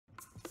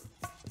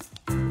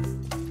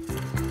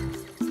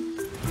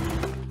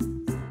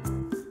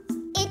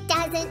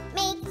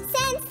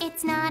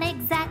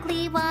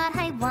what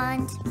I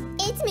want.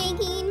 It's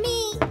making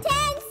me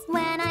tense.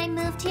 When I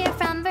moved here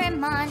from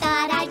Vermont,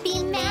 Thought I'd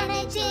be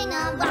managing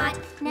a lot.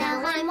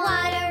 Now I'm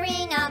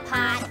watering a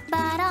pot.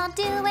 but I'll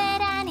do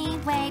it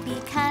anyway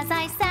because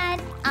I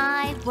said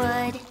I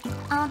would.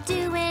 I'll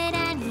do it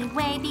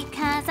anyway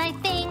because I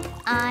think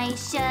I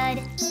should.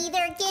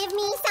 Either give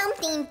me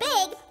something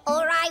big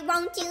or I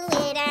won't do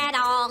it at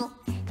all.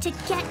 To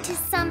get to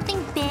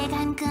something big,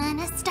 I'm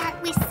gonna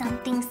start with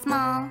something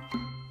small.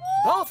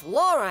 Both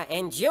Laura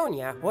and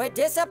Junior were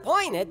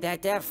disappointed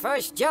that their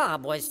first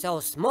job was so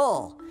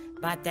small,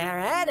 but their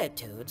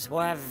attitudes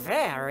were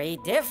very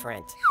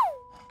different.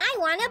 I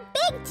want a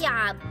big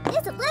job.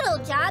 This little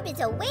job is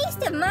a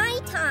waste of my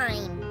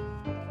time.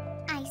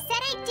 I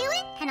said I'd do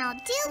it, and I'll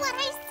do what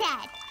I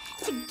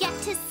said. To get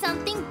to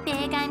something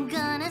big, I'm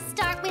gonna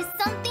start with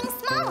something